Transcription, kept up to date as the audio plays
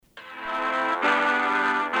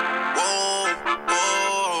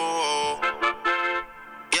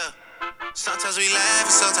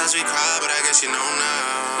Sometimes we cry, but I guess you know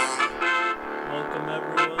now. Welcome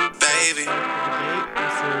everyone. Baby.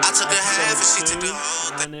 I took a half and she took the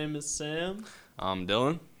whole My name is Sam, I'm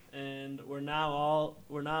Dylan. and we're now out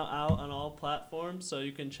on all platforms, so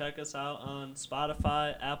you can check us out on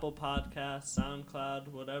Spotify, Apple Podcasts, SoundCloud,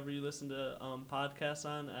 whatever you listen to podcasts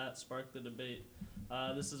on at Spark the Debate.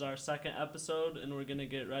 This is our second episode, and we're gonna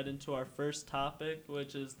get right into our first topic,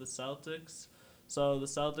 which is the Celtics. So the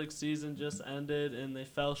Celtics season just ended, and they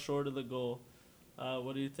fell short of the goal.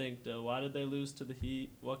 What do you think, Dill? Why did they lose to the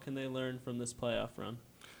Heat? What can they learn from this playoff run?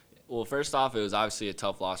 Well, first off, it was obviously a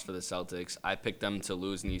tough loss for the Celtics. I picked them to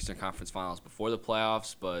lose in the Eastern Conference Finals before the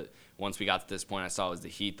playoffs, but once we got to this point, I saw it was the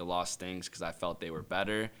Heat. The loss stings because I felt they were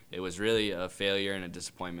better. It was really a failure and a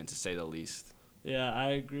disappointment, to say the least. Yeah,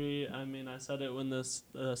 I agree. I mean, I said it when this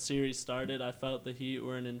series started. I felt the Heat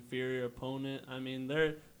were an inferior opponent. I mean,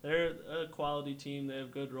 they're a quality team. They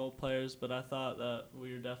have good role players, but I thought that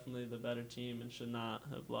we were definitely the better team and should not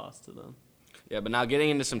have lost to them. Yeah, but now getting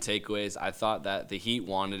into some takeaways, I thought that the Heat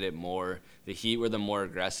wanted it more. The Heat were the more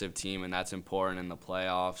aggressive team, and that's important in the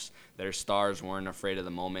playoffs. Their stars weren't afraid of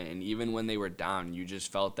the moment, and even when they were down, you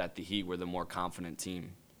just felt that the Heat were the more confident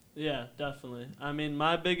team. Yeah, definitely. I mean,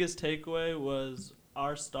 my biggest takeaway was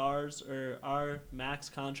our stars or our max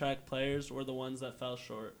contract players were the ones that fell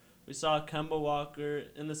short. We saw Kemba Walker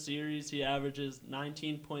in the series. He averages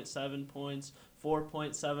 19.7 points,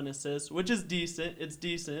 4.7 assists, which is decent. It's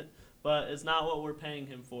decent, but it's not what we're paying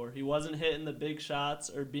him for. He wasn't hitting the big shots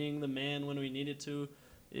or being the man when we needed to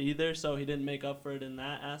either, so he didn't make up for it in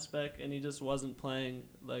that aspect, and he just wasn't playing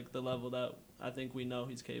like the level that I think we know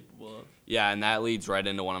he's capable of. Yeah, and that leads right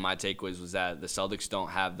into one of my takeaways was that the Celtics don't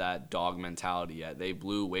have that dog mentality yet. They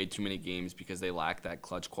blew way too many games because they lack that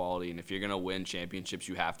clutch quality, and if you're going to win championships,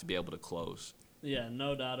 you have to be able to close. Yeah,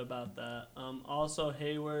 no doubt about that. Also,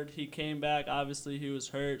 Hayward, he came back. Obviously, he was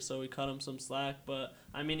hurt, so we cut him some slack. But,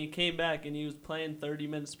 I mean, he came back, and he was playing 30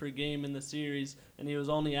 minutes per game in the series, and he was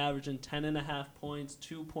only averaging 10.5 points,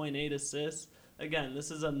 2.8 assists. Again, this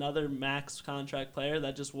is another max contract player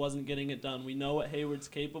that just wasn't getting it done. We know what Hayward's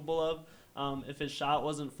capable of. If his shot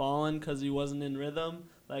wasn't falling because he wasn't in rhythm,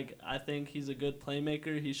 I think he's a good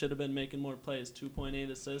playmaker. He should have been making more plays. 2.8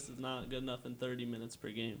 assists is not good enough in 30 minutes per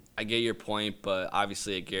game. I get your point, but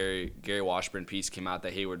obviously a Gary Washburn piece came out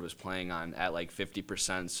that Hayward was playing on at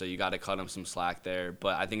 50%, so you got to cut him some slack there.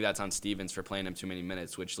 But I think that's on Stevens for playing him too many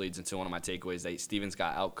minutes, which leads into one of my takeaways that Stevens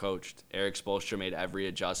got outcoached. Eric Spoelstra made every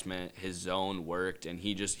adjustment. His zone worked, and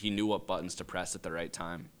he knew what buttons to press at the right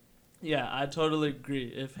time. Yeah, I totally agree.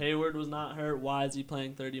 If Hayward was not hurt, why is he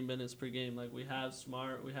playing 30 minutes per game? We have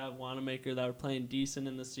Smart, we have Wanamaker that are playing decent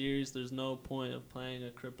in the series. There's no point of playing a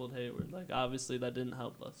crippled Hayward. Obviously, that didn't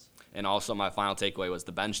help us. And also, my final takeaway was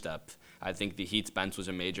the bench depth. I think the Heat's bench was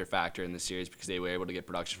a major factor in the series because they were able to get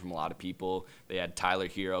production from a lot of people. They had Tyler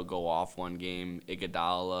Hero go off one game,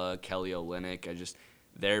 Iguodala, Kelly Olynyk.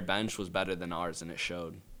 Their bench was better than ours, and it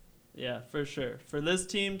showed. Yeah, for sure. For this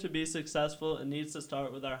team to be successful, it needs to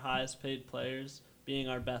start with our highest paid players being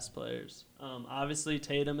our best players. Obviously,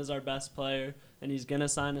 Tatum is our best player, and he's going to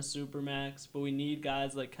sign a supermax, but we need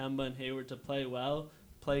guys like Kemba and Hayward to play well,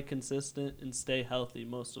 play consistent, and stay healthy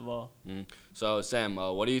most of all. So, Sam,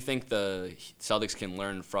 what do you think the Celtics can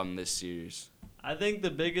learn from this series? I think the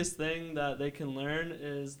biggest thing that they can learn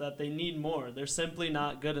is that they need more. They're simply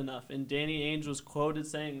not good enough. And Danny Ainge was quoted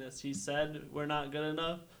saying this. He said, we're not good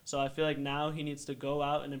enough. So I feel like now he needs to go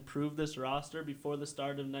out and improve this roster before the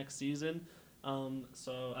start of next season.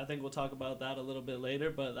 So I think we'll talk about that a little bit later.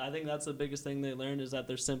 But I think that's the biggest thing they learned is that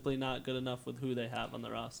they're simply not good enough with who they have on the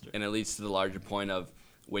roster. And it leads to the larger point of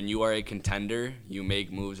when you are a contender, you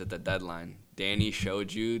make moves at the deadline. Danny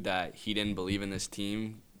showed you that he didn't believe in this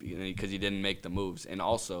team because he didn't make the moves. And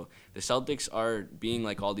also, the Celtics are being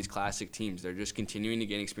like all these classic teams. They're just continuing to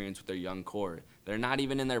gain experience with their young core. They're not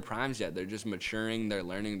even in their primes yet. They're just maturing. They're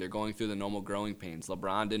learning. They're going through the normal growing pains.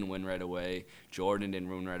 LeBron didn't win right away. Jordan didn't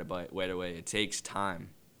win right away. It takes time.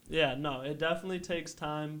 Yeah, no, it definitely takes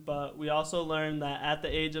time. But we also learned that at the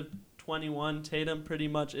age of 21, Tatum pretty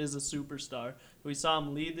much is a superstar. We saw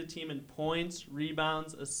him lead the team in points,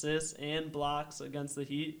 rebounds, assists, and blocks against the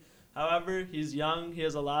Heat. However, he's young. He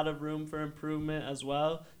has a lot of room for improvement as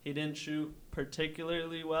well. He didn't shoot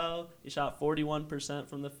particularly well. He shot 41%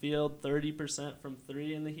 from the field, 30% from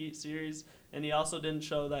three in the Heat series, and he also didn't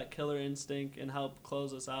show that killer instinct and help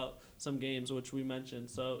close us out some games, which we mentioned.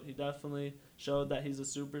 So he definitely showed that he's a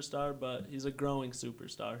superstar, but he's a growing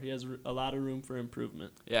superstar. He has a lot of room for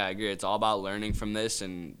improvement. Yeah, I agree. It's all about learning from this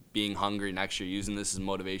and being hungry next year, using this as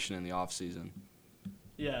motivation in the offseason.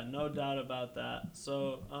 Yeah, no doubt about that.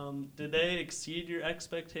 So, did they exceed your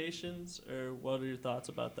expectations, or what are your thoughts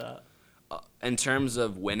about that? In terms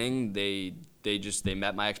of winning, they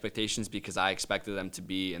met my expectations because I expected them to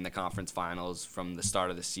be in the conference finals from the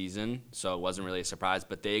start of the season, so it wasn't really a surprise.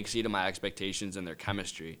 But they exceeded my expectations in their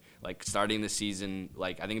chemistry. Like starting the season,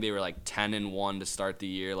 like I think they were like 10-1 to start the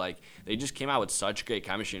year. Like they just came out with such great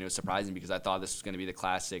chemistry, and it was surprising because I thought this was going to be the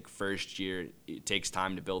classic first year. It takes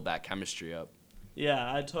time to build that chemistry up.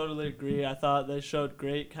 Yeah, I totally agree. I thought they showed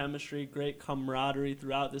great chemistry, great camaraderie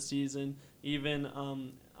throughout the season. Even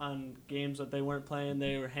on games that they weren't playing,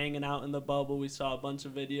 they were hanging out in the bubble. We saw a bunch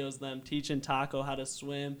of videos of them teaching Taco how to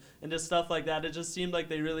swim and just stuff like that. It just seemed like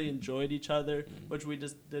they really enjoyed each other, which we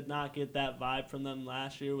just did not get that vibe from them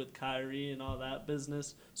last year with Kyrie and all that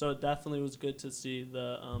business. So it definitely was good to see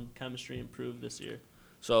the chemistry improve this year.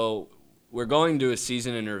 So we're going to a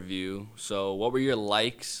season in review. So what were your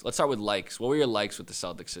likes? Let's start with likes. What were your likes with the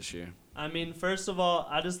Celtics this year? I mean, first of all,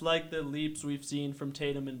 I just like the leaps we've seen from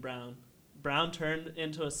Tatum and Brown. Brown turned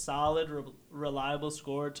into a solid, reliable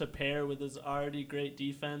scorer to pair with his already great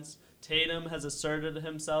defense. Tatum has asserted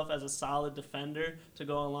himself as a solid defender to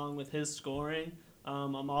go along with his scoring.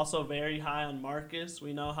 I'm also very high on Marcus.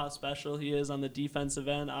 We know how special he is on the defensive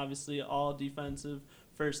end, obviously all defensive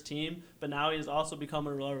first team, but now he has also become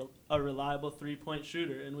a reliable three-point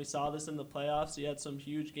shooter, and we saw this in the playoffs. He had some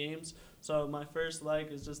huge games. So my first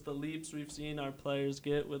like is just the leaps we've seen our players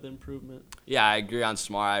get with improvement. Yeah, I agree on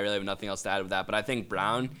Smart. I really have nothing else to add with that. But I think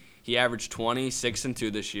Brown, he averaged 20, 6 and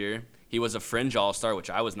 2 this year. He was a fringe all-star, which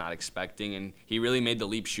I was not expecting, and he really made the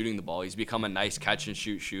leap shooting the ball. He's become a nice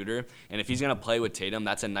catch-and-shoot shooter, and if he's going to play with Tatum,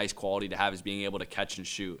 that's a nice quality to have, is being able to catch and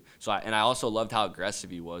shoot. I also loved how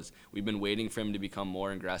aggressive he was. We've been waiting for him to become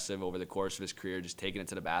more aggressive over the course of his career, just taking it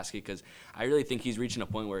to the basket, because I really think he's reaching a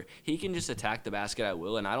point where he can just attack the basket at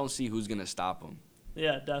will, and I don't see who's going to stop him.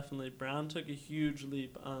 Yeah, definitely. Brown took a huge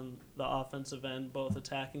leap on the offensive end, both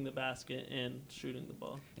attacking the basket and shooting the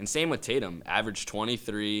ball. And same with Tatum. Averaged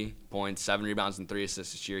 23 points, 7 rebounds, and 3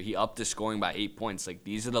 assists this year. He upped his scoring by 8 points. Like,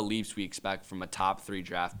 these are the leaps we expect from a top 3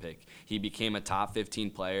 draft pick. He became a top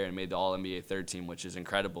 15 player and made the All-NBA third team, which is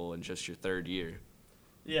incredible in just your third year.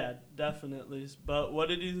 Yeah, definitely. But what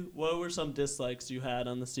were some dislikes you had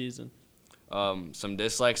on the season? Some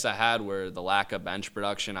dislikes I had were the lack of bench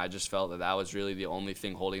production. I just felt that was really the only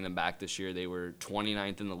thing holding them back this year. They were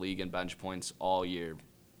 29th in the league in bench points all year.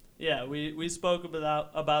 Yeah, we spoke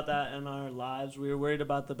about that in our lives. We were worried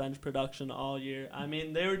about the bench production all year. I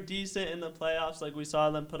mean, they were decent in the playoffs. Like, we saw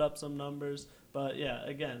them put up some numbers. But, yeah,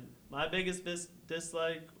 again, my biggest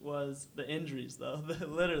dislike was the injuries, though,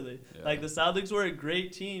 literally. Yeah. Like, the Celtics were a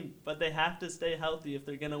great team, but they have to stay healthy if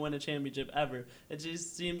they're going to win a championship ever. It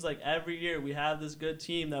just seems like every year we have this good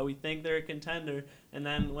team that we think they're a contender, and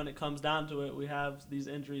then when it comes down to it, we have these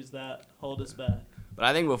injuries that hold us back. But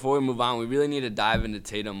I think before we move on, we really need to dive into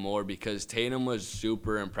Tatum more because Tatum was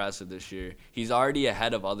super impressive this year. He's already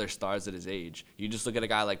ahead of other stars at his age. You just look at a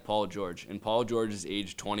guy like Paul George. In Paul George's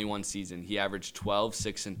age 21 season, he averaged 12,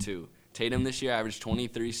 6 and 2. Tatum this year averaged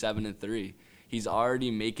 23, 7 and 3. He's already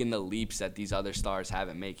making the leaps that these other stars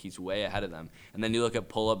haven't made. He's way ahead of them. And then you look at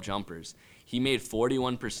pull-up jumpers. He made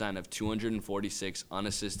 41% of 246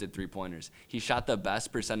 unassisted three-pointers. He shot the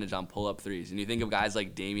best percentage on pull-up threes. And you think of guys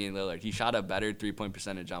like Damian Lillard. He shot a better three-point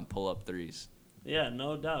percentage on pull-up threes. Yeah,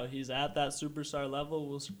 no doubt. He's at that superstar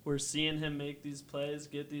level. We're seeing him make these plays,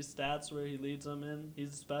 get these stats where he leads them in.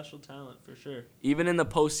 He's a special talent for sure. Even in the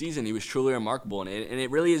postseason, he was truly remarkable, and it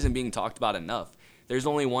really isn't being talked about enough. There's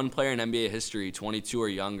only one player in NBA history, 22 or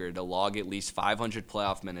younger, to log at least 500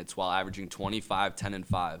 playoff minutes while averaging 25, 10, and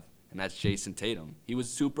 5, and that's Jason Tatum. He was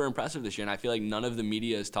super impressive this year, and I feel like none of the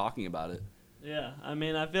media is talking about it. Yeah, I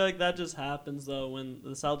mean, I feel like that just happens, though. When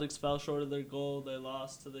the Celtics fell short of their goal, they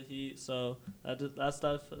lost to the Heat, so that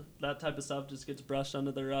type of stuff just gets brushed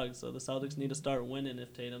under the rug. So the Celtics need to start winning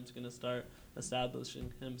if Tatum's going to start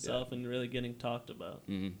establishing himself and really getting talked about.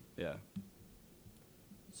 Mm-hmm. Yeah.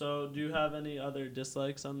 So do you have any other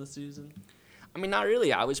dislikes on the season? I mean, not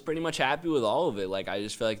really. I was pretty much happy with all of it. Like, I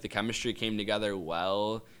just feel like the chemistry came together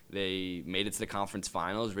well. They made it to the conference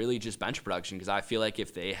finals. Really just bench production, because I feel like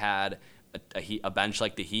if they had a bench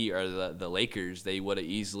like the Heat or the Lakers, they would have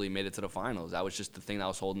easily made it to the finals. That was just the thing that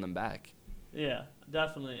was holding them back. Yeah,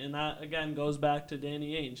 definitely. And that, again, goes back to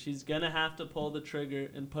Danny Ainge. He's going to have to pull the trigger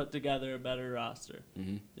and put together a better roster.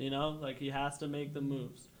 Mm-hmm. You know, like, he has to make the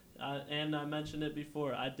moves. And I mentioned it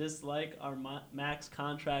before. I dislike our max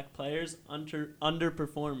contract players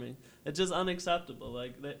underperforming. It's just unacceptable.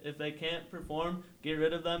 Like, if they can't perform, get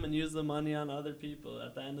rid of them and use the money on other people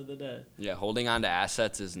at the end of the day. Yeah, holding on to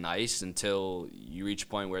assets is nice until you reach a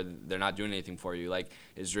point where they're not doing anything for you. Like,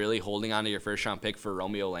 is really holding on to your first-round pick for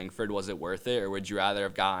Romeo Langford, was it worth it? Or would you rather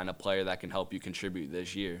have gotten a player that can help you contribute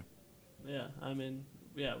this year? Yeah, I mean,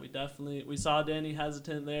 yeah, we saw Danny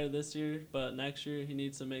hesitant there this year, but next year he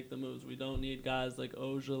needs to make the moves. We don't need guys like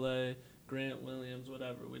Ojale, Grant Williams,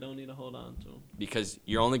 whatever. We don't need to hold on to him. Because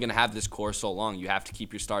you're only going to have this core so long. You have to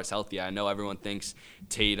keep your stars healthy. I know everyone thinks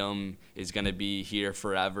Tatum is going to be here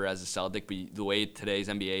forever as a Celtic, but the way today's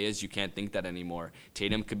NBA is, you can't think that anymore.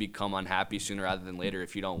 Tatum could become unhappy sooner rather than later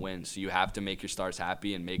if you don't win. So you have to make your stars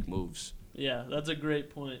happy and make moves. Yeah, that's a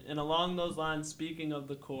great point. And along those lines, speaking of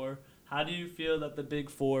the core, how do you feel that the Big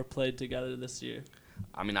Four played together this year?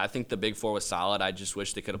 I mean, I think the Big Four was solid. I just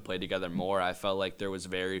wish they could have played together more. I felt like there was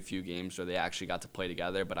very few games where they actually got to play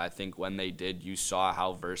together, but I think when they did, you saw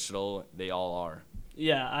how versatile they all are.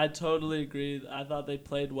 Yeah, I totally agree. I thought they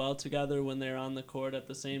played well together when they were on the court at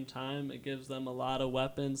the same time. It gives them a lot of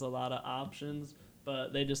weapons, a lot of options,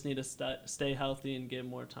 but they just need to stay healthy and get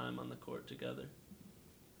more time on the court together.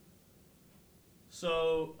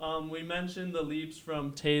 So we mentioned the leaps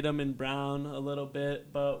from Tatum and Brown a little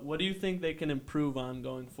bit, but what do you think they can improve on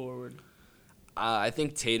going forward? I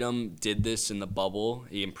think Tatum did this in the bubble.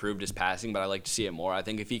 He improved his passing, but I like to see it more. I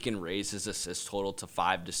think if he can raise his assist total to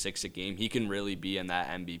 5 to 6 a game, he can really be in that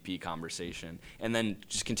MVP conversation. And then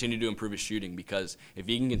just continue to improve his shooting, because if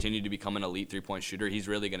he can continue to become an elite three-point shooter, he's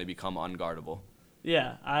really going to become unguardable.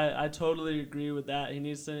 Yeah, I totally agree with that. He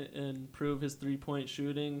needs to improve his three-point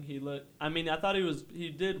shooting. I thought he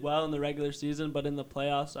did well in the regular season, but in the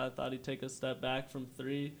playoffs, I thought he'd take a step back from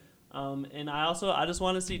three. And I just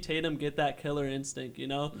want to see Tatum get that killer instinct. You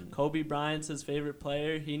know, Kobe Bryant's his favorite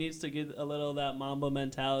player. He needs to get a little of that Mamba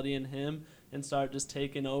mentality in him and start just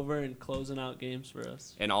taking over and closing out games for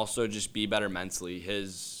us. And also just be better mentally.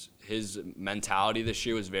 His mentality this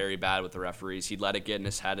year was very bad with the referees. He'd let it get in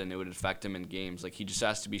his head, and it would affect him in games. Like, he just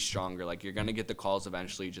has to be stronger. Like, you're going to get the calls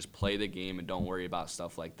eventually. Just play the game and don't worry about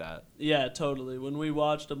stuff like that. Yeah, totally. When we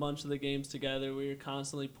watched a bunch of the games together, we were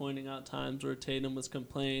constantly pointing out times where Tatum was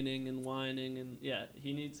complaining and whining. And, yeah,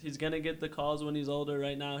 he's going to get the calls when he's older.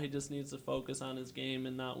 Right now, he just needs to focus on his game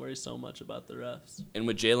and not worry so much about the refs. And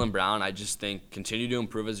with Jaylen Brown, I just think continue to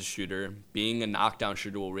improve as a shooter. Being a knockdown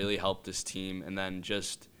shooter will really help this team. And then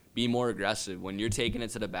just be more aggressive. When you're taking it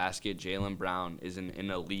to the basket, Jaylen Brown is an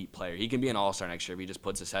elite player. He can be an all-star next year if he just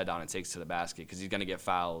puts his head down and takes it to the basket, because he's going to get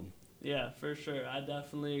fouled. Yeah, for sure. I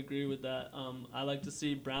definitely agree with that. I like to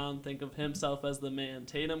see Brown think of himself as the man.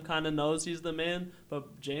 Tatum kind of knows he's the man,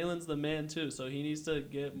 but Jaylen's the man too, so he needs to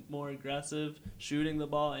get more aggressive, shooting the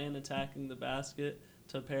ball and attacking the basket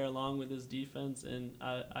to pair along with his defense, and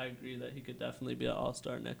I agree that he could definitely be an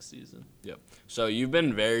all-star next season. Yep. So you've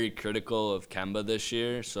been very critical of Kemba this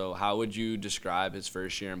year, so how would you describe his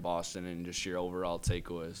first year in Boston and just your overall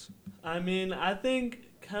takeaways? I mean, I think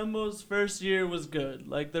Kemba's first year was good.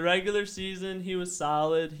 Like, the regular season, he was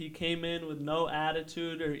solid. He came in with no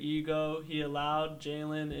attitude or ego. He allowed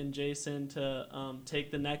Jaylen and Jason to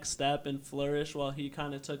take the next step and flourish while he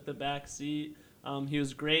kind of took the back seat. He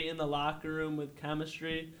was great in the locker room with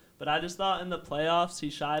chemistry, but I just thought in the playoffs he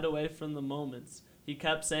shied away from the moments. He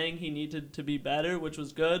kept saying he needed to be better, which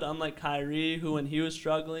was good, unlike Kyrie, who when he was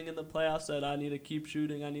struggling in the playoffs said, I need to keep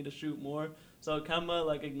shooting, I need to shoot more. So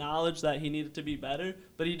Kemba acknowledged that he needed to be better,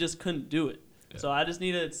 but he just couldn't do it. Yeah. So I just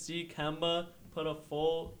needed to see Kemba put a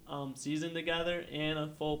full season together and a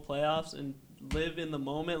full playoffs and live in the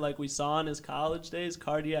moment like we saw in his college days,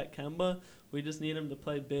 cardiac Kemba. We just need him to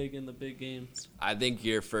play big in the big games. I think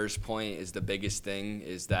your first point is the biggest thing,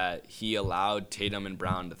 is that he allowed Tatum and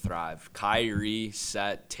Brown to thrive. Kyrie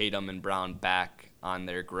set Tatum and Brown back on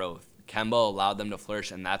their growth. Kemba allowed them to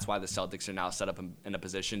flourish, and that's why the Celtics are now set up in a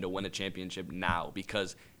position to win a championship now,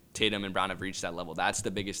 because Tatum and Brown have reached that level. That's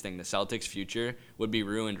the biggest thing. The Celtics' future would be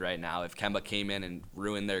ruined right now if Kemba came in and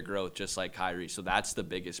ruined their growth just like Kyrie. So that's the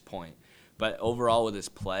biggest point. But overall with his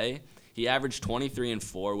play, he averaged 23 and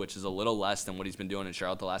 4, which is a little less than what he's been doing in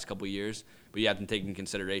Charlotte the last couple of years. But you have to take into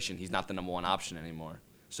consideration he's not the number one option anymore.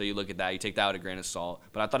 So you look at that, you take that with a grain of salt.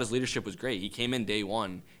 But I thought his leadership was great. He came in day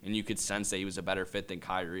one, and you could sense that he was a better fit than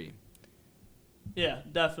Kyrie. Yeah,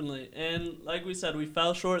 definitely. And like we said, we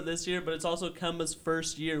fell short this year, but it's also Kemba's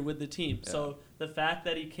first year with the team. Yeah. So the fact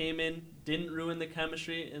that he came in, didn't ruin the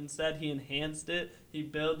chemistry, instead he enhanced it. He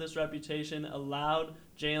built this reputation, allowed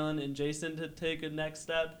Jaylen and Jason to take a next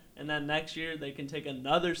step, and then next year they can take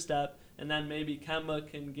another step, and then maybe Kemba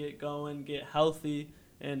can get going, get healthy,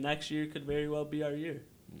 and next year could very well be our year.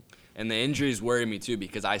 And the injuries worry me too,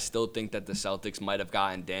 because I still think that the Celtics might have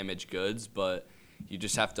gotten damaged goods, but you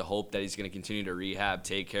just have to hope that he's going to continue to rehab,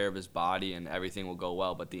 take care of his body, and everything will go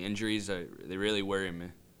well. But the injuries, they really worry me.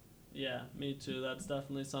 Yeah, me too. That's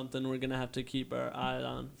definitely something we're going to have to keep our eye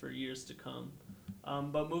on for years to come.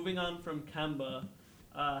 But moving on from Kemba,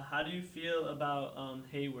 how do you feel about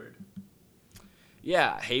Hayward?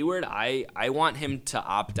 Yeah, Hayward, I want him to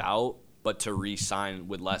opt out, but to re-sign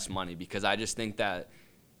with less money, because I just think that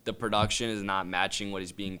the production is not matching what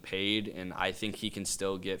he's being paid, and I think he can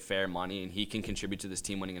still get fair money, and he can contribute to this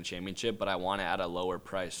team winning a championship, but I want it at a lower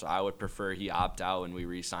price. So I would prefer he opt out and we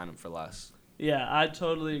re-sign him for less. Yeah, I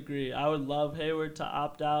totally agree. I would love Hayward to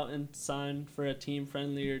opt out and sign for a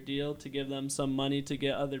team-friendlier deal to give them some money to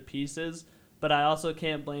get other pieces, but I also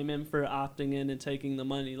can't blame him for opting in and taking the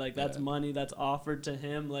money. Like, that's money that's offered to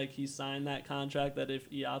him. Like, he signed that contract that if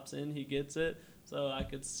he opts in, he gets it. So I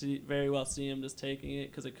could very well see him just taking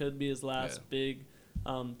it because it could be his last big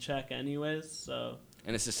check anyways. So.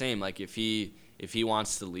 And it's the same. Like, if he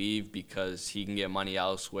wants to leave because he can get money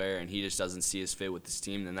elsewhere and he just doesn't see his fit with this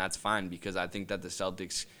team, then that's fine, because I think that the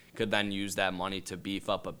Celtics could then use that money to beef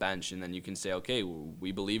up a bench, and then you can say, okay,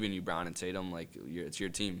 we believe in you, Brown and Tatum. Like, it's your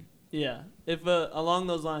team. Yeah. If along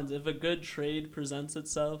those lines, if a good trade presents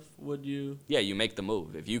itself, would you? Yeah, you make the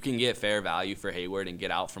move. If you can get fair value for Hayward and get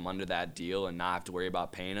out from under that deal and not have to worry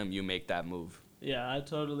about paying him, you make that move. Yeah, I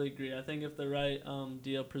totally agree. I think if the right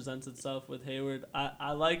deal presents itself with Hayward,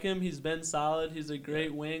 I like him. He's been solid. He's a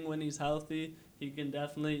great wing when he's healthy. He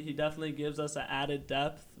definitely gives us an added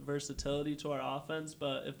depth, versatility to our offense.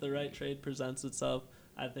 But if the right trade presents itself,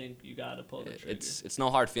 I think you got to pull the trigger. It's no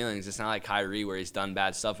hard feelings. It's not like Kyrie where he's done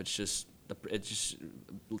bad stuff. It's just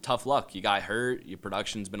tough luck. You got hurt. Your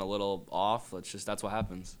production's been a little off. That's what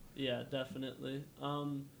happens. Yeah, definitely.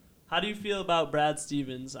 How do you feel about Brad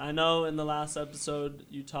Stevens? I know in the last episode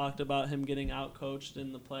you talked about him getting outcoached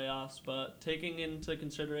in the playoffs, but taking into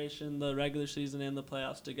consideration the regular season and the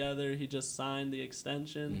playoffs together, he just signed the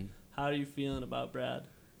extension. Mm-hmm. How are you feeling about Brad?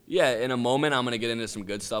 Yeah, in a moment I'm going to get into some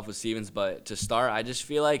good stuff with Stevens, but to start, I just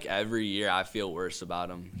feel like every year I feel worse about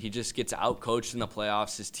him. He just gets outcoached in the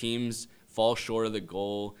playoffs. His teams fall short of the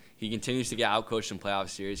goal. He continues to get outcoached in playoff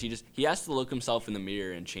series. He has to look himself in the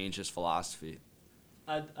mirror and change his philosophy.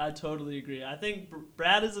 I totally agree. I think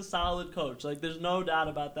Brad is a solid coach. Like, there's no doubt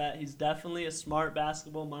about that. He's definitely a smart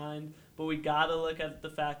basketball mind, but we got to look at the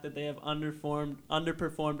fact that they have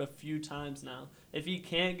underperformed a few times now. If he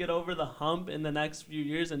can't get over the hump in the next few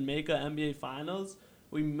years and make a NBA Finals,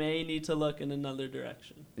 we may need to look in another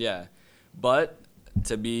direction. Yeah, but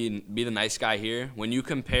to be the nice guy here, when you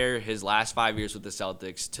compare his last 5 years with the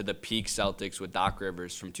Celtics to the peak Celtics with Doc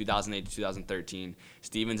Rivers from 2008 to 2013,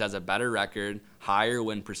 Stevens has a better record, higher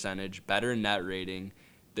win percentage, better net rating.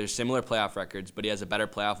 There's similar playoff records, but he has a better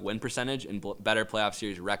playoff win percentage and better playoff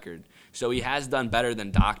series record. So he has done better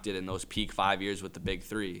than Doc did in those peak 5 years with the Big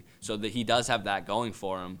Three. So that he does have that going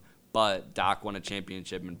for him, but Doc won a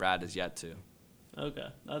championship and Brad has yet to. Okay,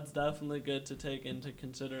 that's definitely good to take into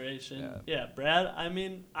consideration. Yeah, Brad, I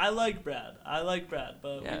mean, I like Brad,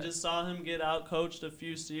 but we just saw him get out-coached a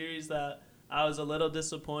few series that I was a little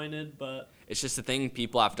disappointed, but... It's just the thing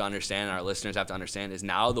people have to understand, and our listeners have to understand, is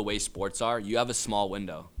now the way sports are, you have a small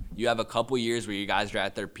window. You have a couple years where you guys are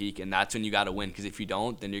at their peak, and that's when you got to win, because if you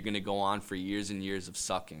don't, then you're going to go on for years and years of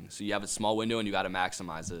sucking. So you have a small window, and you got to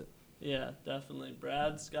maximize it. Yeah, definitely.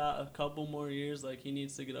 Brad's got a couple more years. Like, he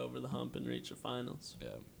needs to get over the hump and reach the finals. Yeah.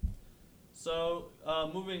 So,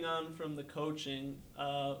 moving on from the coaching,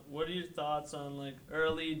 what are your thoughts on, like,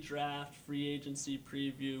 early draft free agency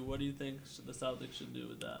preview? What do you think the Celtics should do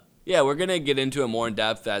with that? Yeah, we're going to get into it more in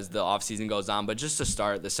depth as the offseason goes on. But just to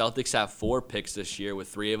start, the Celtics have 4 picks this year, with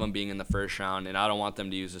 3 of them being in the first round, and I don't want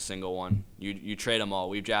them to use a single one. You trade them all.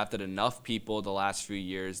 We've drafted enough people the last few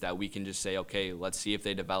years that we can just say, okay, let's see if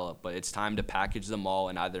they develop. But it's time to package them all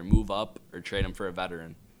and either move up or trade them for a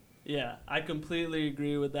veteran. Yeah, I completely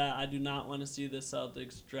agree with that. I do not want to see the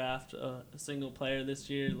Celtics draft a single player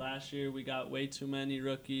this year. Last year, we got way too many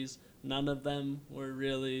rookies. None of them were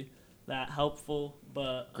really that helpful,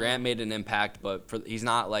 but Grant made an impact, but he's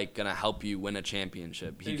not like gonna help you win a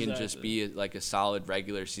championship. He can just be like a solid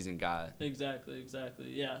regular season guy. Exactly.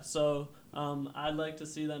 Yeah. So I'd like to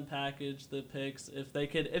see them package the picks. If they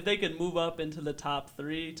could move up into the top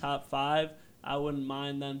 3, top 5, I wouldn't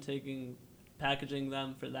mind them packaging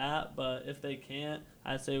them for that. But if they can't,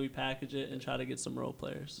 I'd say we package it and try to get some role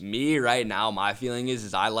players. Me right now, my feeling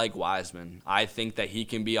is I like Wiseman. I think that he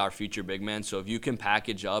can be our future big man. So if you can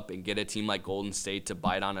package up and get a team like Golden State to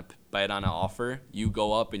bite on an offer, you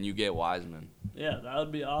go up and you get Wiseman. Yeah, that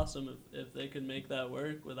would be awesome if they could make that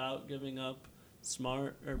work without giving up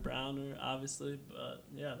Smart or Browner, obviously. But,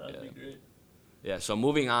 yeah, that would be great. Yeah, so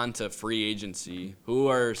moving on to free agency, who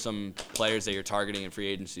are some players that you're targeting in free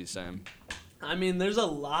agency, Sam? I mean, there's a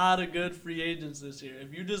lot of good free agents this year.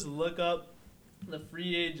 If you just look up the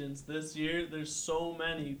free agents this year, there's so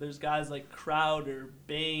many. There's guys like Crowder,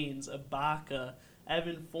 Baines, Ibaka,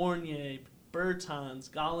 Evan Fournier, Bertans,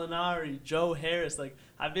 Gallinari, Joe Harris. Like,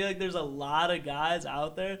 I feel like there's a lot of guys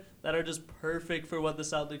out there that are just perfect for what the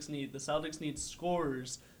Celtics need. The Celtics need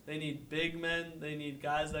scorers. They need big men. They need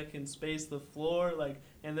guys that can space the floor.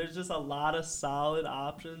 And there's just a lot of solid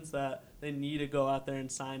options that they need to go out there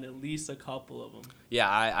and sign at least a couple of them. Yeah,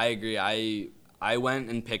 I agree. I went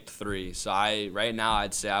and picked 3. So right now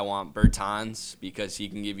I'd say I want Bertans because he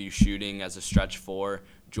can give you shooting as a stretch 4.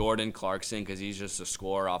 Jordan Clarkson because he's just a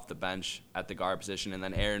scorer off the bench at the guard position. And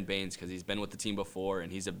then Aaron Baines because he's been with the team before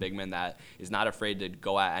and he's a big man that is not afraid to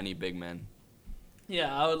go at any big man.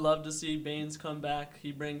 Yeah, I would love to see Baines come back.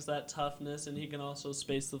 He brings that toughness, and he can also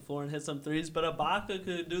space the floor and hit some threes. But Ibaka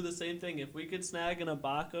could do the same thing. If we could snag an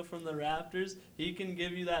Ibaka from the Raptors, he can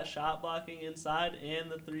give you that shot blocking inside and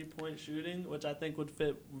the three-point shooting, which I think would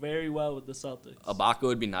fit very well with the Celtics. Ibaka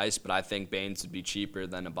would be nice, but I think Baines would be cheaper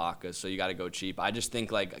than Ibaka, so you got to go cheap. I just think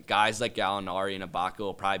guys like Gallinari and Ibaka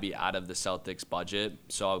will probably be out of the Celtics' budget.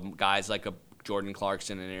 So guys like Jordan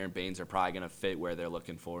Clarkson and Aaron Baines are probably going to fit where they're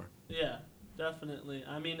looking for. Yeah. Definitely.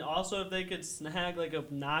 I mean, also if they could snag a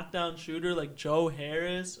knockdown shooter like Joe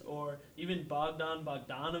Harris or even Bogdan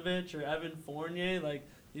Bogdanovic or Evan Fournier,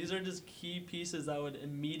 these are just key pieces that would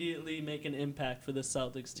immediately make an impact for the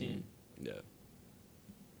Celtics team. Yeah.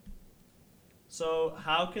 So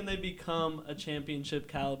how can they become a championship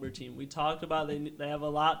caliber team? We talked about they have a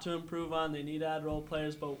lot to improve on. They need to add role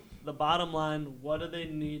players, but the bottom line, what do they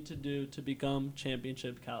need to do to become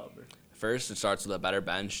championship caliber? First, it starts with a better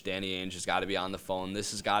bench. Danny Ainge has got to be on the phone.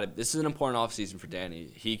 This is an important offseason for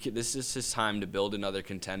Danny. This is his time to build another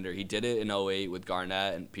contender. He did it in 2008 with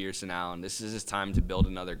Garnett and Pierce and Allen. This is his time to build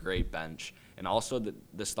another great bench. And also,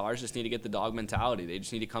 the Stars just need to get the dog mentality. They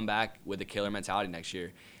just need to come back with a killer mentality next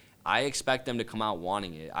year. I expect them to come out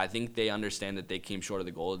wanting it. I think they understand that they came short of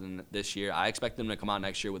the goal this year. I expect them to come out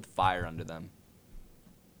next year with fire under them.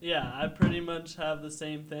 Yeah, I pretty much have the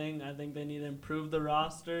same thing. I think they need to improve the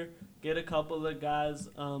roster, get a couple of guys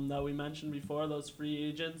that we mentioned before, those free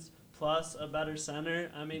agents, plus a better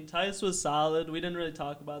center. I mean, Tice was solid. We didn't really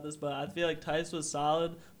talk about this, but I feel like Tice was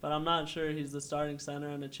solid, but I'm not sure he's the starting center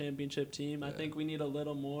on a championship team. Yeah. I think we need a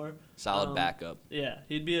little more. Solid backup. Yeah,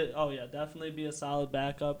 he'd be definitely be a solid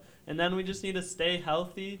backup. And then we just need to stay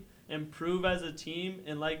healthy, improve as a team,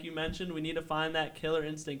 and like you mentioned, we need to find that killer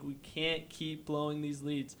instinct. We can't keep blowing these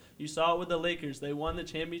leads. You saw it with the Lakers. They won the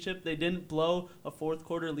championship. They didn't blow a fourth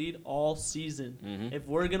quarter lead all season. Mm-hmm. If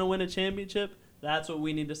we're going to win a championship, that's what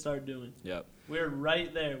we need to start doing. Yep. We're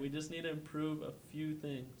right there. We just need to improve a few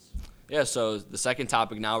things. Yeah, so the second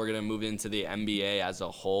topic now, we're going to move into the NBA as a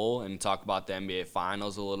whole and talk about the NBA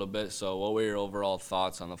Finals a little bit. So what were your overall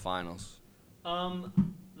thoughts on the Finals?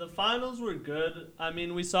 The finals were good. I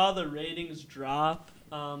mean, we saw the ratings drop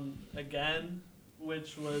again,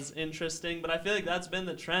 which was interesting. But I feel like that's been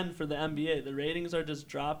the trend for the NBA. The ratings are just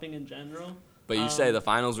dropping in general. But you say the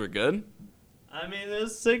finals were good? I mean, it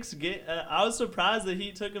was 6 games. I was surprised that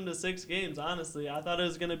he took him to 6 games, honestly. I thought it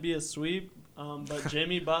was going to be a sweep. But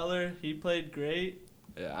Jimmy Butler, he played great.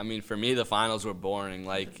 Yeah, I mean, for me, the finals were boring.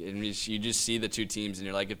 You just see the two teams, and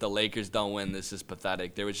you're like, if the Lakers don't win, this is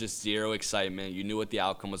pathetic. There was just zero excitement. You knew what the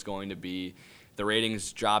outcome was going to be. The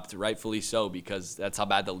ratings dropped, rightfully so, because that's how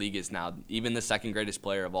bad the league is now. Even the second greatest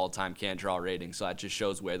player of all time can't draw ratings, so that just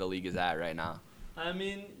shows where the league is at right now. I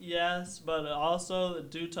mean, yes, but also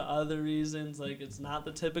due to other reasons, it's not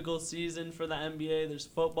the typical season for the NBA. There's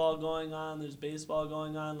football going on, there's baseball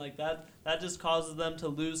going on, that just causes them to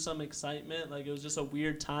lose some excitement. It was just a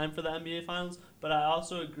weird time for the NBA Finals. But I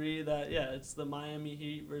also agree that, it's the Miami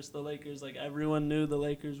Heat versus the Lakers. Everyone knew the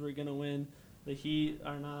Lakers were going to win. The Heat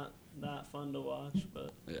are not that fun to watch,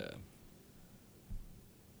 but yeah.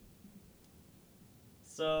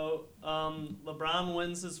 So, LeBron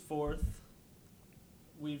wins his 4th.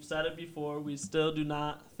 We've said it before. We still do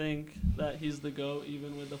not think that he's the GOAT,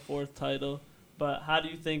 even with the 4th title. But how do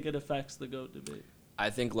you think it affects the GOAT debate?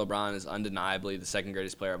 I think LeBron is undeniably the second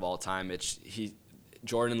greatest player of all time.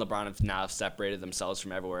 Jordan and LeBron have now separated themselves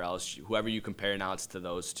from everywhere else. Whoever you compare now, it's to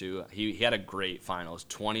those two. He had a great finals,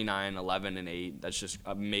 29, 11, and 8. That's just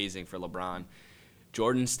amazing for LeBron.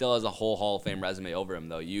 Jordan still has a whole Hall of Fame resume over him,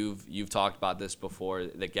 though. You've talked about this before.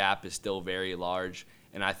 The gap is still very large.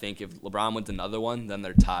 And I think if LeBron wins another one, then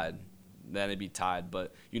they're tied. then it'd be tied.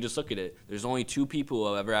 But you just look at it. There's only 2 people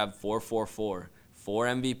who ever have 4-4-4, 4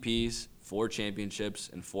 MVPs, 4 championships,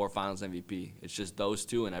 and 4 Finals MVP. It's just those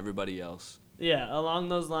 2 and everybody else. Yeah, along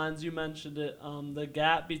those lines, you mentioned it. The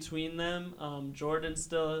gap between them, LeBron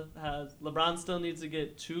still needs to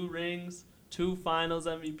get 2 rings, 2 Finals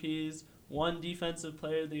MVPs, 1 Defensive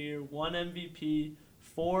Player of the Year, 1 MVP,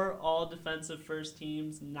 4 all-defensive first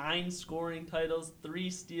teams, 9 scoring titles, 3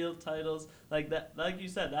 steal titles. Like that, like you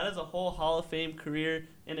said, that is a whole Hall of Fame career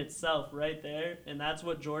in itself right there, and that's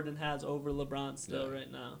what Jordan has over LeBron still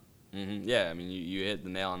right now. Mm-hmm. Yeah, I mean, you hit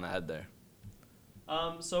the nail on the head there.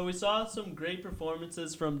 So we saw some great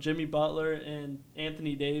performances from Jimmy Butler and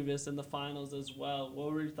Anthony Davis in the finals as well.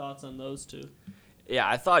 What were your thoughts on those 2? Yeah,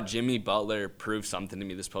 I thought Jimmy Butler proved something to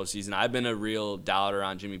me this postseason. I've been a real doubter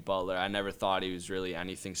on Jimmy Butler. I never thought he was really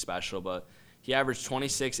anything special, but he averaged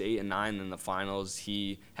 26, 8, and 9 in the finals.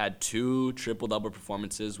 He had 2 triple-double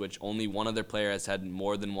performances, which only one other player has had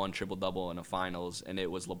more than 1 triple-double in a finals, and it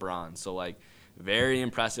was LeBron. So, very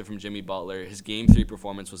impressive from Jimmy Butler. His Game 3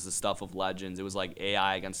 performance was the stuff of legends. It was like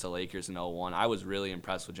AI against the Lakers in 0-1. I was really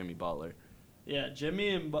impressed with Jimmy Butler. Yeah,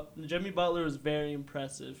 Jimmy Butler was very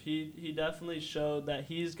impressive. He definitely showed that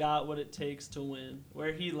he's got what it takes to win.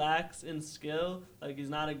 Where he lacks in skill, like he's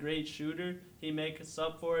not a great shooter, he makes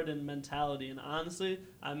up for it in mentality. And honestly,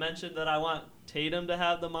 I mentioned that I want Tatum to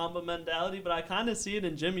have the Mamba mentality, but I kind of see it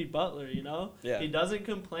in Jimmy Butler, you know? Yeah. He doesn't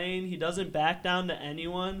complain. He doesn't back down to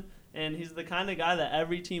anyone. And he's the kind of guy that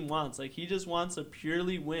every team wants. Like, he just wants to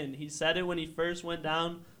purely win. He said it when he first went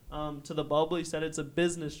down to the bubble. He said it's a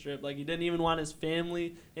business trip. Like, he didn't even want his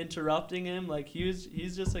family interrupting him. Like, he's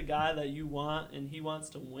just a guy that you want, and he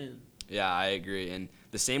wants to win. Yeah, I agree. And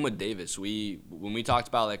the same with Davis. When we talked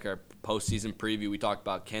about, our postseason preview, we talked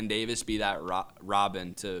about, can Davis be that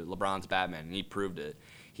Robin to LeBron's Batman? And he proved it.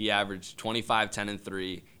 He averaged 25, 10, and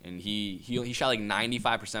 3, and he shot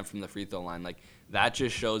 95% from the free throw line. That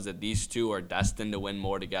just shows that these 2 are destined to win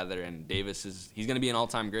more together, and Davis he's going to be an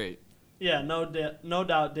all-time great. Yeah, no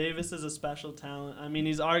doubt. Davis is a special talent. I mean,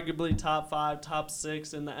 he's arguably top 5, top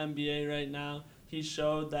 6 in the NBA right now. He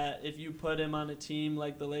showed that if you put him on a team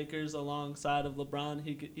like the Lakers alongside of LeBron,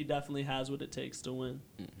 he definitely has what it takes to win.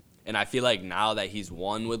 And I feel like now that he's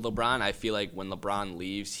won with LeBron, I feel like when LeBron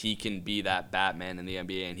leaves, he can be that Batman in the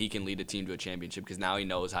NBA, and he can lead a team to a championship because now he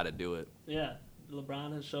knows how to do it. Yeah.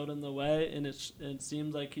 LeBron has showed him the way, and it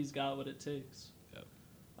seems like he's got what it takes.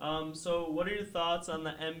 Yep. So what are your thoughts on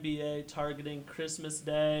the NBA targeting Christmas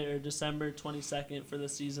Day or December 22nd for the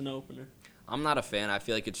season opener? I'm not a fan. I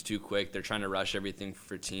feel like it's too quick. They're trying to rush everything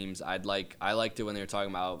for teams. I liked it when they were talking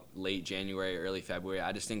about late January, early February.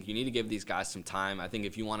 I just think you need to give these guys some time. I think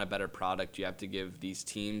if you want a better product, you have to give these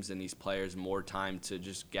teams and these players more time to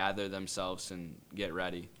just gather themselves and get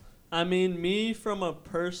ready. I mean, me from a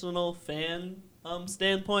personal fan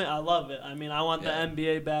standpoint, I love it. I mean, I want the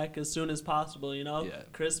NBA back as soon as possible, you know? Yeah.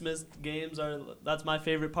 Christmas games that's my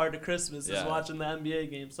favorite part of Christmas is watching the NBA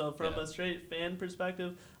games. So from a straight fan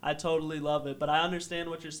perspective, I totally love it. But I understand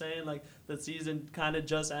what you're saying. Like, the season kind of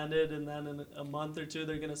just ended, and then in a month or 2,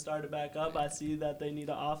 they're going to start it back up. I see that they need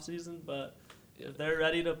an off season, but if they're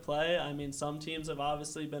ready to play, I mean, some teams have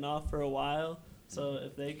obviously been off for a while. So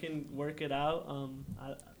if they can work it out,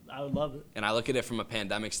 I would love it. And I look at it from a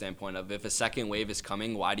pandemic standpoint of if a second wave is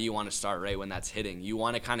coming, why do you want to start right when that's hitting? You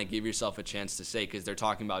want to kind of give yourself a chance to say, because they're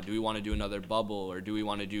talking about, do we want to do another bubble or do we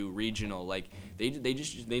want to do regional? Like, they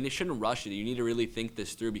shouldn't rush it. You need to really think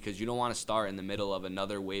this through because you don't want to start in the middle of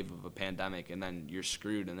another wave of a pandemic and then you're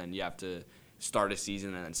screwed and then you have to start a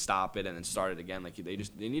season and then stop it and then start it again. Like, they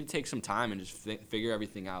need to take some time and just figure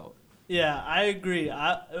everything out. Yeah, I agree.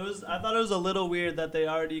 I thought it was a little weird that they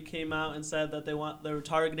already came out and said that they were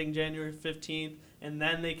targeting January 15th, and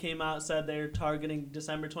then they came out and said they were targeting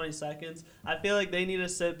December 22nd. I feel like they need to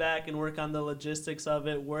sit back and work on the logistics of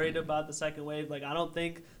it, worried about the second wave. Like, I don't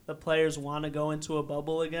think the players want to go into a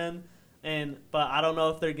bubble again, but I don't know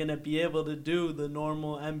if they're going to be able to do the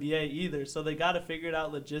normal NBA either. So they got to figure it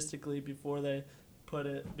out logistically before they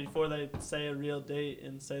say a real date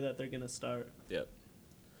and say that they're going to start. Yep.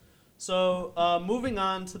 So moving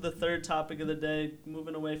on to the third topic of the day,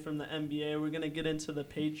 moving away from the NBA, we're going to get into the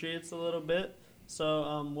Patriots a little bit.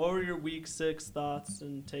 So what were your Week 6 thoughts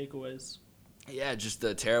and takeaways? Yeah, just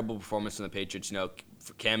a terrible performance from the Patriots. You know,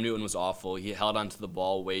 Cam Newton was awful. He held onto the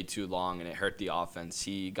ball way too long, and it hurt the offense.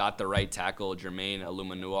 He got the right tackle, Jermaine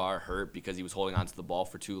Illuminauer, hurt because he was holding onto the ball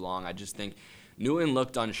for too long. I just think Newton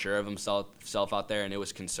looked unsure of himself out there, and it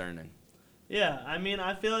was concerning. Yeah, I mean,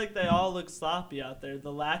 I feel like they all look sloppy out there.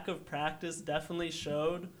 The lack of practice definitely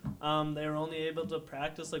showed. They were only able to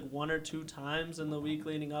practice like 1 or 2 times in the week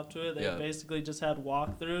leading up to it. They basically just had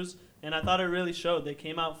walkthroughs, And I thought it really showed. They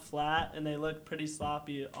came out flat, and they looked pretty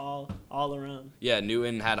sloppy all around. Yeah,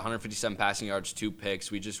 Newton had 157 passing yards, 2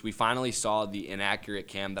 picks. We finally saw the inaccurate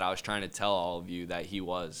Cam that I was trying to tell all of you that he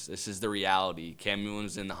was. This is the reality. Cam Newton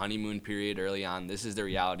was in the honeymoon period early on. This is the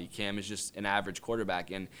reality. Cam is just an average quarterback,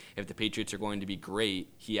 and if the Patriots are going to be great,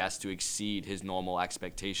 he has to exceed his normal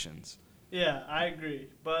expectations. Yeah, I agree.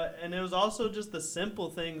 And it was also just the simple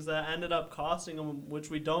things that ended up costing them, which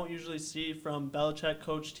we don't usually see from Belichick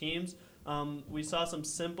coach teams. We saw some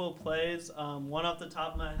simple plays. One off the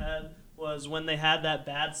top of my head was when they had that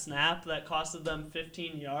bad snap that costed them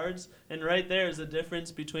 15 yards. And right there is the difference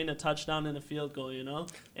between a touchdown and a field goal, you know?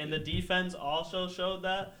 And the defense also showed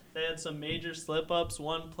that. They had some major slip-ups,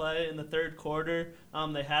 one play in the third quarter.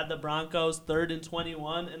 They had the Broncos 3rd and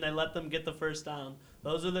 21, and they let them get the first down.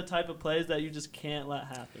 Those are the type of plays that you just can't let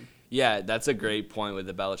happen. Yeah, that's a great point with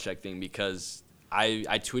the Belichick thing because I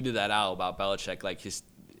tweeted that out about Belichick. Like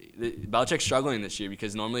Belichick's struggling this year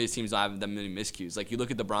because normally his teams don't have that many miscues. Like you look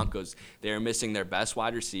at the Broncos, they are missing their best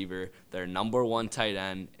wide receiver, their number 1 tight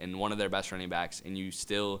end, and one of their best running backs, and you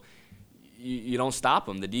still you don't stop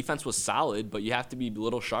them. The defense was solid, but you have to be a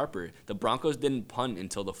little sharper. The Broncos didn't punt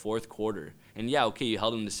until the 4th quarter, and yeah, okay, you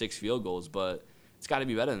held them to 6 field goals, but it's got to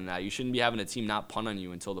be better than that. You shouldn't be having a team not punt on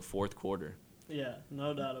you until the 4th quarter. Yeah,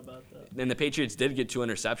 no doubt about that. And the Patriots did get 2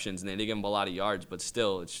 interceptions, and they did give them a lot of yards, but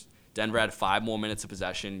still, Denver had 5 more minutes of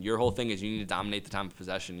possession. Your whole thing is you need to dominate the time of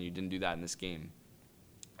possession, and you didn't do that in this game.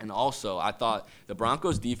 And also, I thought the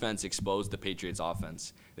Broncos' defense exposed the Patriots'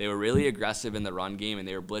 offense. They were really aggressive in the run game, and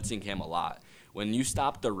they were blitzing Cam a lot. When you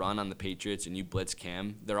stop the run on the Patriots and you blitz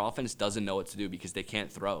Cam, their offense doesn't know what to do because they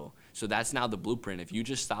can't throw. So that's now the blueprint. If you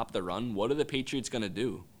just stop the run, what are the Patriots going to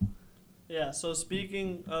do? Yeah, so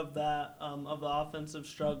speaking of that, of the offensive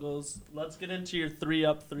struggles, let's get into your 3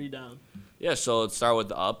 up, 3 down. Yeah, so let's start with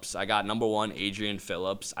the ups. I got number 1, Adrian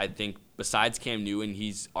Phillips. I think besides Cam Newton,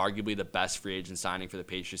 he's arguably the best free agent signing for the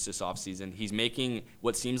Patriots this offseason. He's making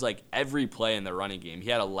what seems like every play in the running game. He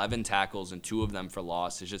had 11 tackles and 2 of them for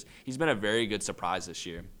loss. He's been a very good surprise this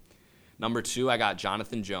year. Number 2, I got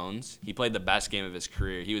Jonathan Jones. He played the best game of his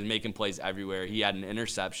career. He was making plays everywhere. He had an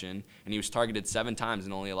interception, and he was targeted 7 times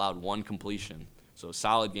and only allowed 1 completion. So a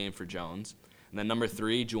solid game for Jones. And then number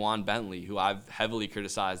 3, Juwan Bentley, who I've heavily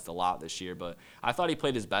criticized a lot this year, but I thought he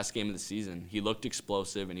played his best game of the season. He looked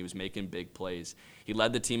explosive, and he was making big plays. He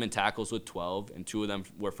led the team in tackles with 12, and 2 of them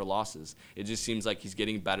were for losses. It just seems like he's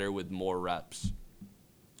getting better with more reps.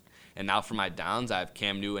 And now for my downs, I have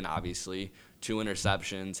Cam Newton, obviously. 2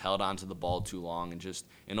 interceptions, held onto the ball too long, and just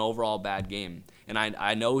an overall bad game. And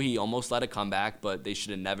I know he almost let it come back, but they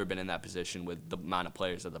should have never been in that position with the amount of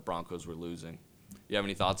players that the Broncos were losing. You have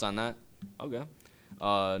any thoughts on that? Okay.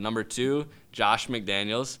 Number 2, Josh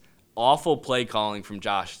McDaniels. Awful play calling from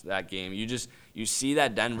Josh that game. You see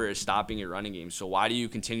that Denver is stopping your running game, so why do you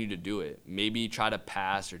continue to do it? Maybe try to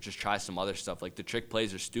pass or just try some other stuff. Like, the trick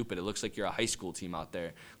plays are stupid. It looks like you're a high school team out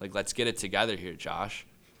there. Like, let's get it together here, Josh.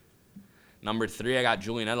 Number 3, I got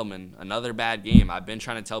Julian Edelman. Another bad game. I've been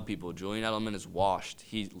trying to tell people Julian Edelman is washed.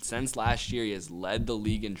 Since last year, he has led the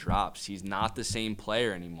league in drops. He's not the same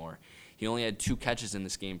player anymore. He only had 2 catches in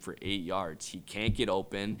this game for 8 yards. He can't get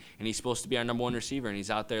open, and he's supposed to be our number 1 receiver, and he's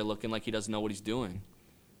out there looking like he doesn't know what he's doing.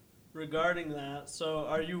 Regarding that, so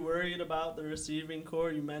are you worried about the receiving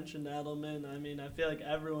core? You mentioned Edelman. I mean, I feel like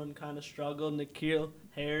everyone kind of struggled. N'Keal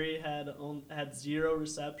Harry had 0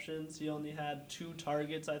 receptions. He only had 2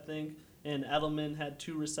 targets, I think. And Edelman had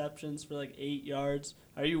 2 receptions for like 8 yards.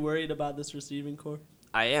 Are you worried about this receiving core?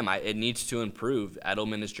 I am. It needs to improve.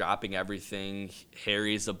 Edelman is dropping everything.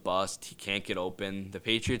 Harry's a bust. He can't get open. The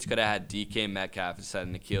Patriots could have had DK Metcalf instead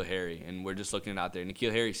of N'Keal Harry, and we're just looking out there.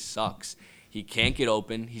 N'Keal Harry sucks. He can't get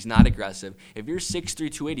open. He's not aggressive. If you're 6'3",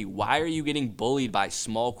 280, why are you getting bullied by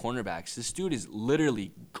small cornerbacks? This dude is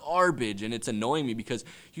literally garbage, and it's annoying me because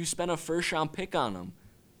you spent a first-round pick on him.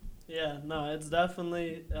 Yeah, no, it's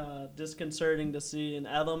definitely disconcerting to see. And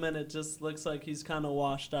Edelman, it just looks like he's kind of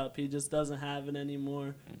washed up. He just doesn't have it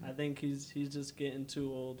anymore. Mm-hmm. I think he's just getting too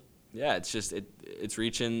old. Yeah, it's just it's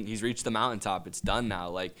reaching. He's reached the mountaintop. It's done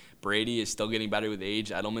now. Like, Brady is still getting better with age.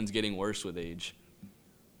 Edelman's getting worse with age.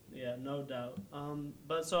 Yeah, no doubt.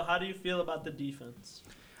 But so how do you feel about the defense?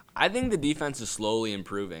 I think the defense is slowly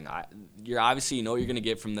improving. You know what you're going to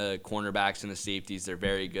get from the cornerbacks and the safeties. They're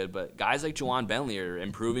very good. But guys like Juwan Bentley are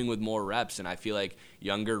improving with more reps, and I feel like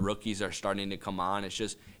younger rookies are starting to come on.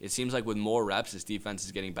 It seems like with more reps, this defense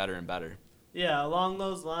is getting better and better. Yeah, along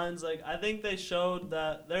those lines, like I think they showed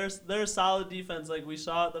that they're a solid defense. Like we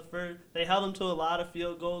saw at the first, they held them to a lot of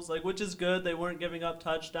field goals, like which is good. They weren't giving up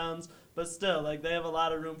touchdowns, but still, like they have a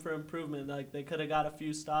lot of room for improvement. Like they could have got a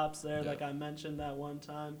few stops there, like I mentioned that one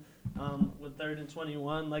time. with 3rd and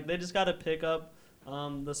 21. Like, they just got to pick up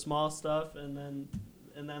the small stuff, and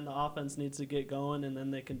then the offense needs to get going, and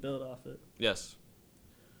then they can build off it. Yes.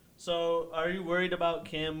 So, are you worried about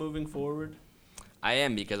Cam moving forward? I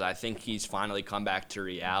am, because I think he's finally come back to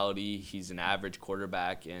reality. He's an average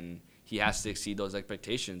quarterback, and he has to exceed those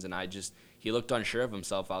expectations. And he looked unsure of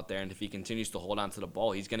himself out there, and if he continues to hold on to the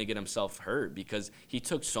ball, he's going to get himself hurt, because he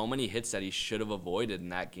took so many hits that he should have avoided in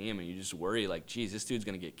that game, and you just worry, like, geez, this dude's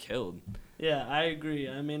going to get killed. Yeah, I agree.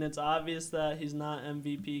 I mean, it's obvious that he's not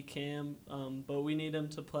MVP Cam, but we need him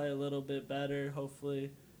to play a little bit better,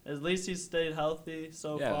 hopefully. At least he's stayed healthy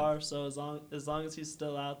so far, so as long as he's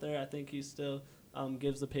still out there, I think he still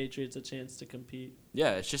gives the Patriots a chance to compete.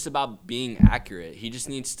 Yeah, it's just about being accurate. He just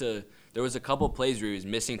needs to – there was a couple plays where he was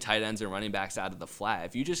missing tight ends and running backs out of the flat.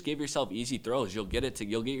 If you just give yourself easy throws, you'll get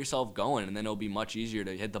yourself going, and then it'll be much easier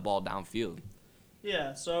to hit the ball downfield.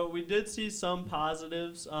 Yeah, so we did see some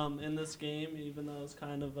positives in this game, even though it was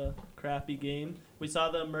kind of a crappy game. We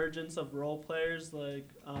saw the emergence of role players like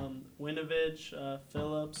Winovich,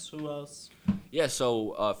 Phillips. Who else? Yeah,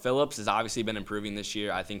 so Phillips has obviously been improving this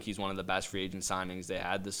year. I think he's one of the best free agent signings they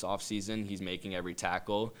had this offseason. He's making every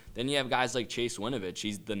tackle. Then you have guys like Chase Winovich.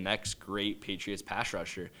 He's the next great Patriots pass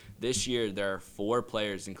rusher. This year, there are 4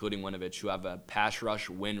 players, including Winovich, who have a pass rush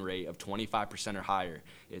win rate of 25% or higher.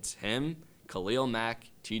 It's him, Khalil Mack,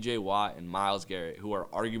 TJ Watt, and Myles Garrett, who are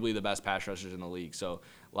arguably the best pass rushers in the league. So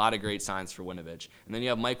a lot of great signs for Winovich. And then you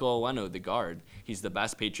have Michael Onwenu, the guard. He's the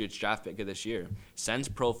best Patriots draft pick of this year. Since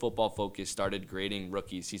Pro Football Focus started grading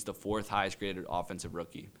rookies, he's the 4th highest graded offensive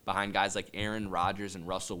rookie, behind guys like Aaron Rodgers and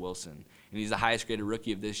Russell Wilson. And he's the highest graded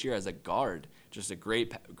rookie of this year as a guard. Just a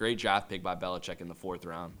great draft pick by Belichick in the 4th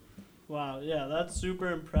round. Wow, yeah, that's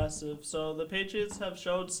super impressive. So the Patriots have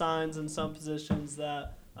showed signs in some positions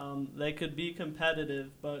that they could be competitive,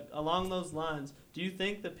 but along those lines, do you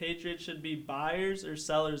think the Patriots should be buyers or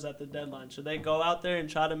sellers at the deadline? Should they go out there and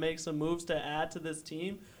try to make some moves to add to this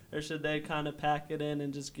team, or should they kind of pack it in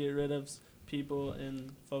and just get rid of people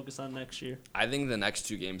and focus on next year? I think the next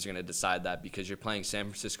 2 games are going to decide that, because you're playing San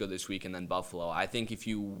Francisco this week and then Buffalo. I think if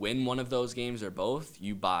you win one of those games or both,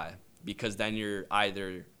 you buy, because then you're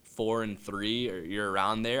either 4-3 or you're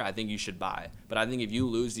around there. I think you should buy. But I think if you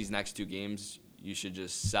lose these next 2 games, you should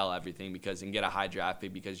just sell everything and get a high draft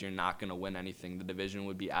pick, because you're not going to win anything. The division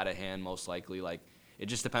would be out of hand most likely. Like, it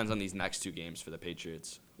just depends on these next 2 games for the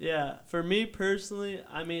Patriots. Yeah, for me personally,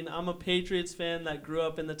 I mean, I'm a Patriots fan that grew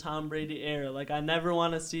up in the Tom Brady era. Like, I never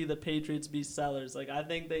want to see the Patriots be sellers. Like, I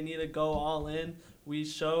think they need to go all in. We've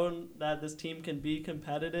shown that this team can be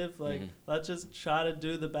competitive. Like, let's just try to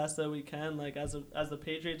do the best that we can. Like, as the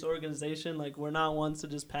Patriots organization, like, we're not ones to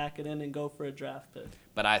just pack it in and go for a draft pick.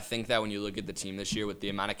 But I think that when you look at the team this year, with the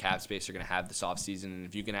amount of cap space they're going to have this offseason, and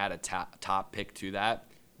if you can add a top pick to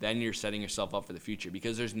that, then you're setting yourself up for the future,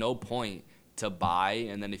 because there's no point to buy,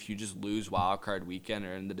 and then if you just lose wild card weekend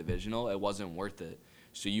or in the divisional, it wasn't worth it.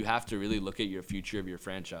 So you have to really look at your future of your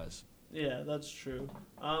franchise. Yeah, that's true.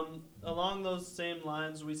 Along those same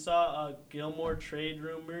lines, we saw Gilmore trade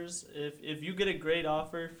rumors. If you get a great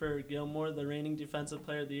offer for Gilmore, the reigning defensive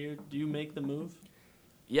player of the year, do you make the move?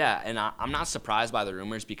 Yeah, and I'm not surprised by the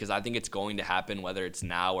rumors, because I think it's going to happen whether it's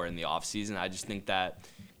now or in the offseason. I just think that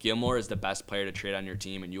Gilmore is the best player to trade on your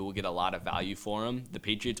team, and you will get a lot of value for him. The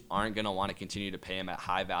Patriots aren't going to want to continue to pay him at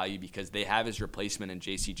high value, because they have his replacement in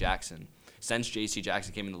J.C. Jackson. Since J.C.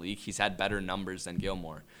 Jackson came in the league, he's had better numbers than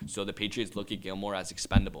Gilmore. So the Patriots look at Gilmore as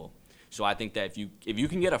expendable. So I think that if you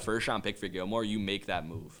can get a first-round pick for Gilmore, you make that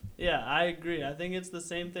move. Yeah, I agree. I think it's the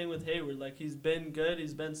same thing with Hayward. Like, he's been good.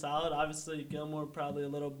 He's been solid. Obviously, Gilmore probably a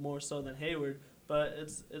little more so than Hayward. But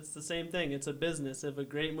it's the same thing. It's a business. If a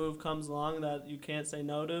great move comes along that you can't say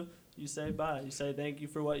no to, you say bye. You say thank you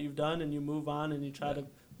for what you've done, and you move on, and you try to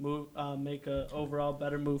make a overall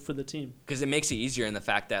better move for the team. Because it makes it easier in the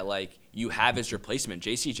fact that, like, you have his replacement.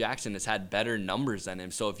 J.C. Jackson has had better numbers than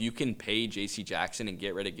him. So if you can pay J.C. Jackson and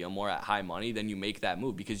get rid of Gilmore at high money, then you make that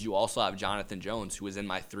move, because you also have Jonathan Jones, who is in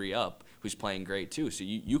my 3-up, who's playing great too. So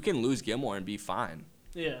you can lose Gilmore and be fine.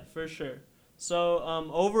 Yeah, for sure. So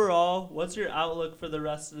overall, what's your outlook for the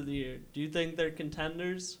rest of the year? Do you think they're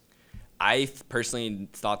contenders? I personally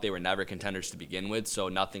thought they were never contenders to begin with, so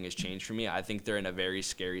nothing has changed for me. I think they're in a very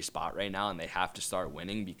scary spot right now, and they have to start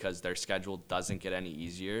winning, because their schedule doesn't get any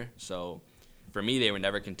easier. So for me, they were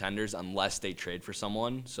never contenders unless they trade for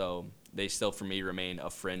someone. So they still, for me, remain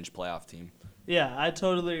a fringe playoff team. Yeah, I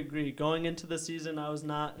totally agree. Going into the season, I was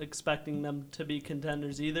not expecting them to be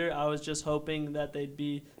contenders either. I was just hoping that they'd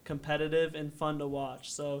be competitive and fun to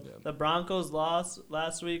watch. So The Broncos' loss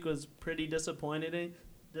last week was pretty disappointing,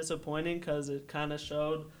 because it kind of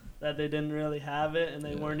showed that they didn't really have it, and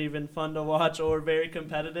they weren't even fun to watch or very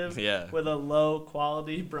competitive with a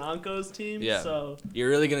low-quality Broncos team. Yeah. So you're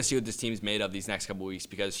really going to see what this team's made of these next couple weeks,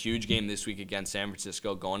 because huge game this week against San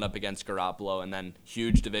Francisco, going up against Garoppolo, and then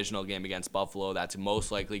huge divisional game against Buffalo that's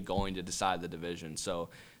most likely going to decide the division. So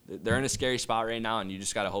they're in a scary spot right now, and you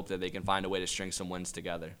just got to hope that they can find a way to string some wins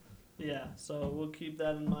together. Yeah, so we'll keep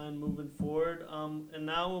that in mind moving forward. And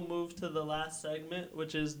now we'll move to the last segment,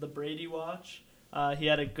 which is the Brady Watch. He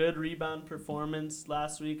had a good rebound performance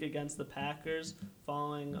last week against the Packers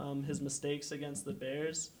following his mistakes against the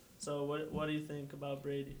Bears. So what do you think about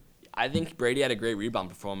Brady? I think Brady had a great rebound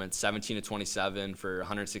performance, 17 to 27 for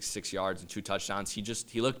 166 yards and 2 touchdowns.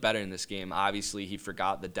 He looked better in this game. Obviously, he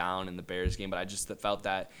forgot the down in the Bears game, but I just felt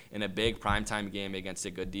that in a big primetime game against a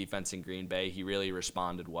good defense in Green Bay, he really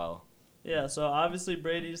responded well. Yeah, so obviously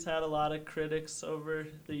Brady's had a lot of critics over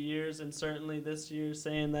the years, and certainly this year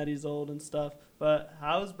saying that he's old and stuff. But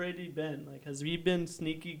how has Brady been? Like, has he been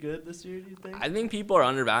sneaky good this year, do you think? I think people are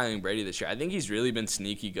undervaluing Brady this year. I think he's really been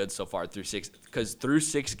sneaky good so far through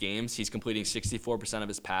 6 games, he's completing 64% of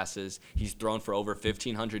his passes. He's thrown for over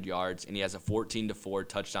 1,500 yards, and he has a 14-4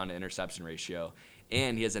 touchdown to interception ratio.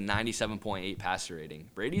 And he has a 97.8 passer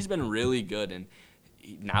rating. Brady's been really good, and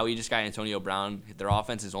now he just got Antonio Brown. Their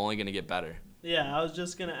offense is only going to get better. Yeah, I was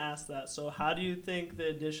just going to ask that. So how do you think the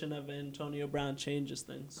addition of Antonio Brown changes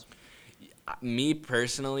things? Me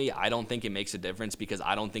personally, I don't think it makes a difference, because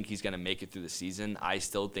I don't think he's going to make it through the season. I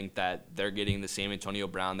still think that they're getting the same Antonio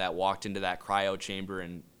Brown that walked into that cryo chamber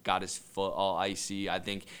and got his foot all icy. I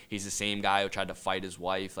think he's the same guy who tried to fight his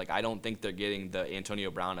wife. Like, I don't think they're getting the Antonio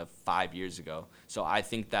Brown of 5 years ago. So I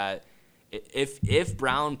think that if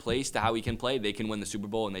Brown plays to how he can play, they can win the Super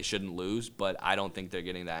Bowl and they shouldn't lose, but I don't think they're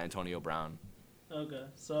getting that Antonio Brown. Okay,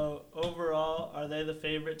 so overall, are they the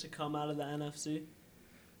favorite to come out of the NFC?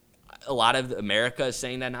 A lot of America is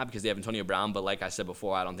saying that now because they have Antonio Brown, but like I said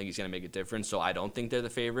before, I don't think he's going to make a difference, so I don't think they're the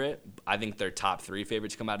favorite. I think they're top 3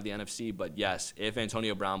 favorites to come out of the NFC, but yes, if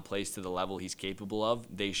Antonio Brown plays to the level he's capable of,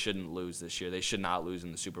 they shouldn't lose this year. They should not lose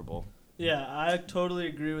in the Super Bowl. Yeah, I totally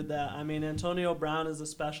agree with that. I mean, Antonio Brown is a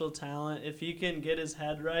special talent. If he can get his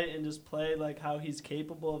head right and just play like how he's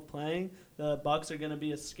capable of playing, the Bucs are going to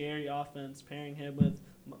be a scary offense, pairing him with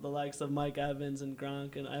the likes of Mike Evans and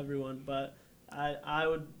Gronk and everyone. But I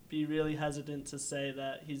would be really hesitant to say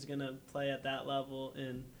that he's going to play at that level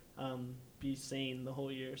and be sane the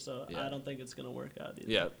whole year. So yeah. I don't think it's going to work out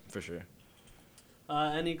either. Yeah, for sure.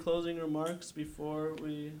 Any closing remarks before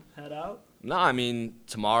we head out? No, I mean,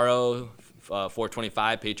 tomorrow,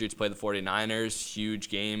 4:25, Patriots play the 49ers. Huge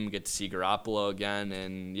game. Get to see Garoppolo again.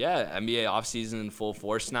 And, yeah, NBA offseason in full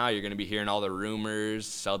force now. You're going to be hearing all the rumors.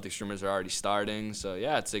 Celtics rumors are already starting. So,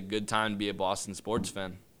 yeah, it's a good time to be a Boston sports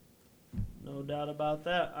fan. No doubt about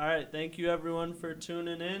that. All right, thank you, everyone, for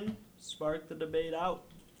tuning in. Spark the debate out.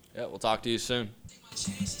 Yeah, we'll talk to you soon.